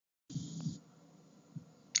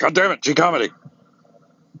God damn it, G-Comedy.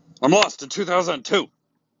 I'm lost in 2002.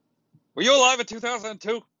 Were you alive in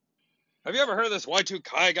 2002? Have you ever heard of this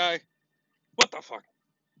Y2K guy? What the fuck?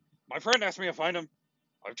 My friend asked me to find him.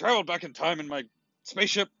 I've traveled back in time in my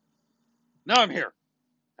spaceship. Now I'm here.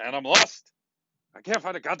 And I'm lost. I can't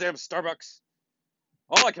find a goddamn Starbucks.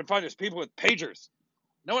 All I can find is people with pagers.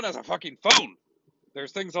 No one has a fucking phone.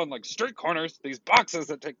 There's things on like street corners, these boxes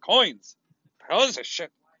that take coins. The hell is this shit?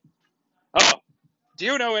 Oh, do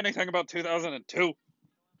you know anything about 2002?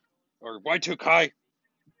 Or Y2K?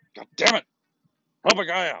 God damn it. Help a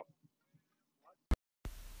guy out.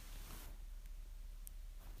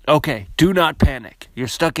 Okay, do not panic. You're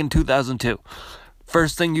stuck in 2002.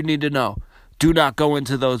 First thing you need to know, do not go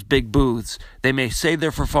into those big booths. They may say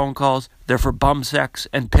they're for phone calls, they're for bum sex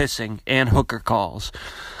and pissing and hooker calls.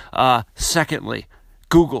 Secondly,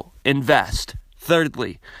 Google, invest.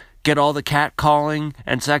 Thirdly, get all the catcalling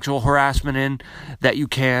and sexual harassment in that you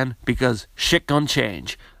can because shit gon'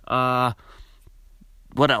 change.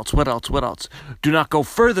 What else? Do not go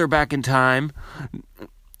further back in time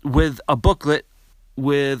with a booklet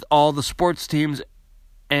with all the sports teams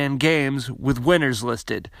and games with winners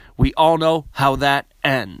listed. We all know how that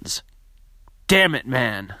ends. Damn it,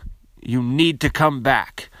 man. You need to come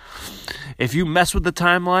back. If you mess with the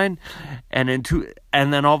timeline and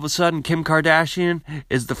then all of a sudden Kim Kardashian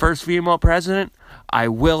is the first female president, I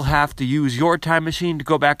will have to use your time machine to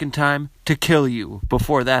go back in time to kill you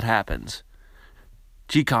before that happens.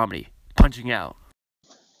 G-Comedy, punching out.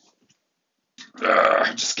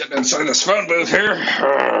 Just getting inside this phone booth here.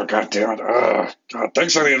 Oh, God damn it. God,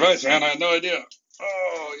 thanks for the advice, man. I had no idea.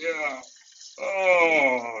 Oh, yeah.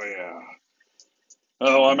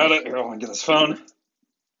 Oh, I'm at it. Here, I'll get his phone.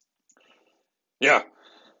 Yeah.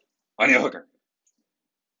 I need a hooker.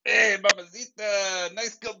 Hey, mamacita.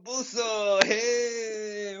 Nice cabuso.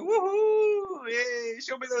 Hey. Woohoo. Hey,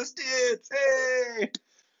 show me those tits. Hey.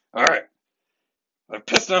 All right. I've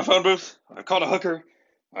pissed in a phone booth. I've called a hooker.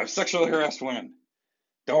 I've sexually harassed women.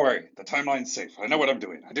 Don't worry, the timeline's safe. I know what I'm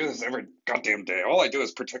doing. I do this every goddamn day. All I do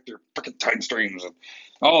is protect your fucking time streams and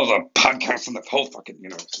all of the podcasts and the whole fucking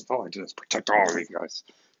universe. All I do is protect all of you guys.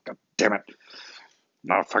 God damn it. I'm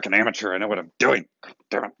not a fucking amateur. I know what I'm doing. God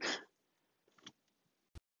damn it.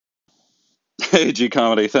 Hey,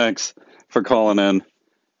 G-Comedy, thanks for calling in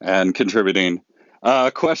and contributing.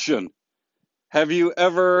 Question. Have you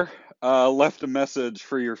ever left a message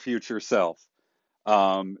for your future self?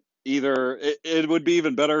 It would be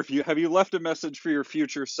even better if you left a message for your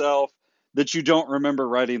future self that you don't remember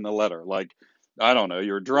writing the letter. Like, I don't know,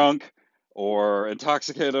 you're drunk or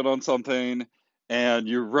intoxicated on something and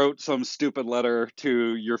you wrote some stupid letter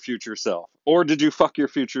to your future self. Or did you fuck your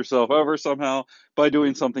future self over somehow by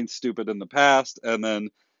doing something stupid in the past and then,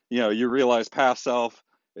 you realize past self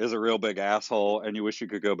is a real big asshole and you wish you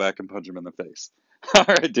could go back and punch him in the face. All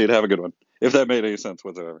right, dude, have a good one. If that made any sense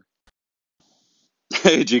whatsoever.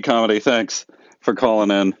 Hey, G-Comedy, thanks for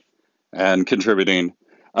calling in and contributing.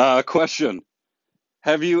 Question.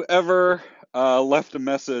 Have you ever left a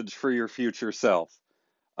message for your future self?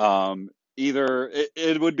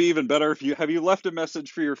 It would be even better if have you left a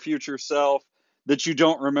message for your future self that you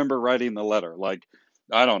don't remember writing the letter? Like,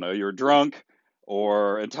 I don't know, you're drunk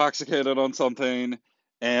or intoxicated on something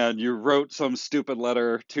and you wrote some stupid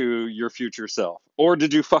letter to your future self. Or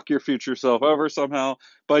did you fuck your future self over somehow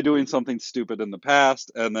by doing something stupid in the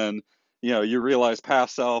past and then, you realize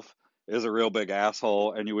past self is a real big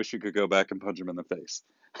asshole and you wish you could go back and punch him in the face.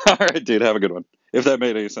 All right, dude, have a good one. If that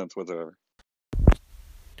made any sense whatsoever.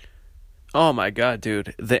 Oh my god,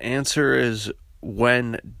 dude. The answer is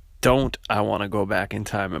when don't I want to go back in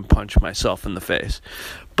time and punch myself in the face.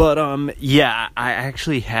 But yeah, I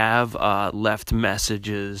actually have left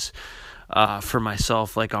messages for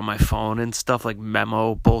myself like on my phone and stuff, like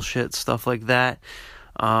memo bullshit, stuff like that.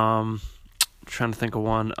 Trying to think of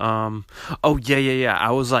one. Oh yeah.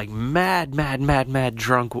 I was like mad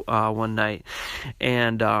drunk one night,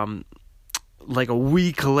 and like a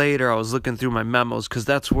week later, I was looking through my memos because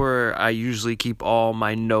that's where I usually keep all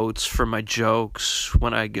my notes for my jokes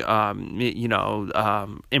when I,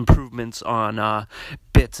 improvements on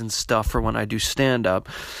bits and stuff for when I do stand up.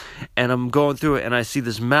 And I'm going through it, and I see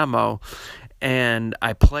this memo, and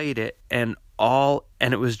I played it, and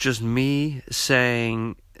it was just me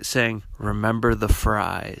saying, remember the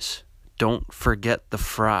fries. Don't forget the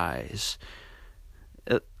fries.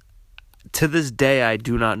 To this day, I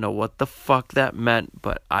do not know what the fuck that meant,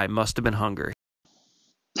 but I must have been hungry.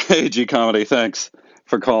 Hey, G-Comedy, thanks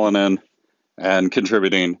for calling in and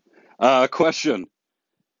contributing. Question.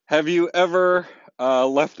 Have you ever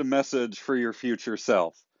left a message for your future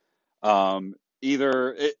self?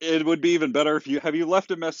 it would be even better if you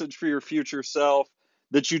left a message for your future self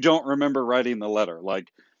that you don't remember writing the letter.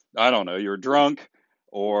 Like, I don't know, you're drunk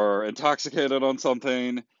or intoxicated on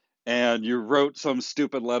something and you wrote some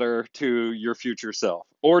stupid letter to your future self.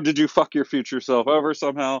 Or did you fuck your future self over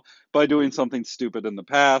somehow by doing something stupid in the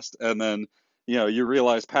past, and then, you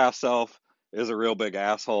realize past self is a real big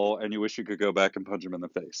asshole and you wish you could go back and punch him in the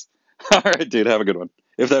face. All right, dude, have a good one.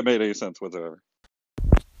 If that made any sense whatsoever.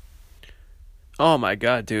 Oh my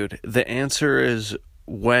god, dude. The answer is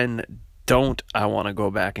when don't I want to go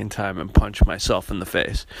back in time and punch myself in the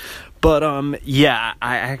face. But yeah,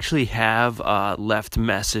 I actually have left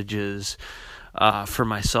messages for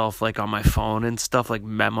myself like on my phone and stuff, like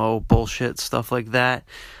memo bullshit stuff like that.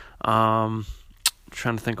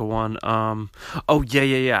 Trying to think of one. Oh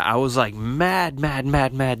yeah. I was like mad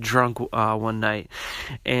drunk one night,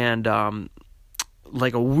 and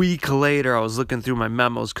like a week later, I was looking through my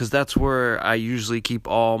memos because that's where I usually keep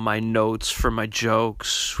all my notes for my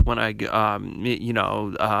jokes when I,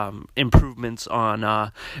 improvements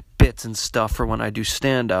on bits and stuff for when I do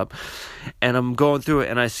stand up. And I'm going through it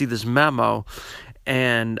and I see this memo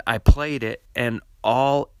and I played it and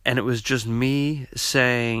it was just me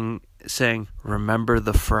saying, remember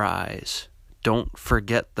the fries. Don't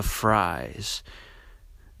forget the fries.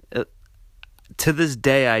 To this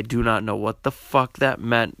day, I do not know what the fuck that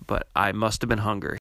meant, but I must have been hungry.